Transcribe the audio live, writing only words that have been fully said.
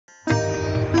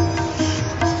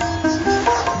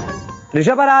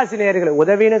ரிஷபராசி நேயர்கள்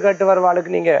உதவின்னு கேட்டு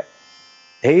வருவாளுக்கு நீங்க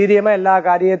தைரியமா எல்லா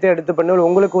காரியத்தையும் எடுத்து பண்ணுவோம்.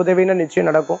 உங்களுக்கு உதவின்னு நிச்சயம்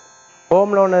நடக்கும்.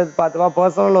 Home loan எதிர்பார்த்தவா,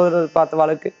 personal loan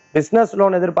எதிர்பார்த்தவாளுக்கு, business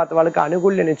loan எதிர்பார்த்தவாளுக்கு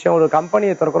அனுகூல்ய நிச்சயம். ஒரு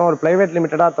கம்பெனியை திறக்கணும், ஒரு பிரைவேட்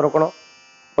லிமிட்டடா திறக்கணும்,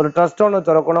 ஒரு ட்ரஸ்ட் ஒன்று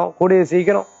திறக்கணும், கூடிய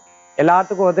சீக்கிரம்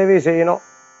எல்லாத்துக்கும் உதவி செய்யணும்.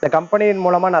 இந்த கம்பெனியின்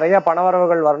மூலமா நிறைய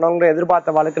பணவரவுகள் வரணுங்கிற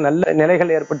எதிர்பார்த்தவாளுக்கு நல்ல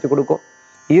நிலைகள் ஏற்படுத்தி கொடுக்கும்.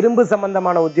 இரும்பு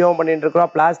சம்பந்தமான உத்தியோகம் பண்ணிட்டு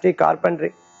இருக்கிறோம், பிளாஸ்டிக்,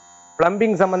 கார்பென்ட்ரி,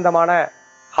 பிளம்பிங் சம்பந்தமான,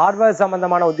 ஹார்ட்வேர்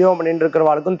சம்பந்தமான உத்தியோகம் பண்ணிட்டு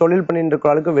இருக்கிறவாளுக்கும், தொழில் பண்ணிட்டு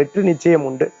இருக்கிறவாளுக்கும் வெற்றி நிச்சயம்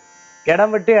உண்டு.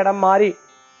 இடம் விட்டு இடம் மாறி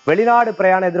வெளிநாடு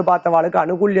பிரயாணம் எதிர்பார்த்தவாளுக்கு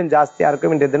அனுகூல்யம் ஜாஸ்தியா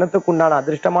இருக்கும். இன்றைய தினத்துக்குண்டான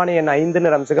அதிர்ஷ்டமான என் 5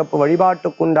 நிறம் சிகப்பு.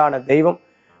 வழிபாட்டுக்குண்டான தெய்வம்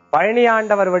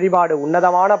பழனியாண்டவர் வழிபாடு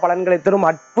உன்னதமான பலன்களை தரும்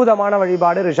அற்புதமான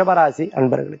வழிபாடு ரிஷபராசி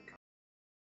அன்பர்களுக்கு.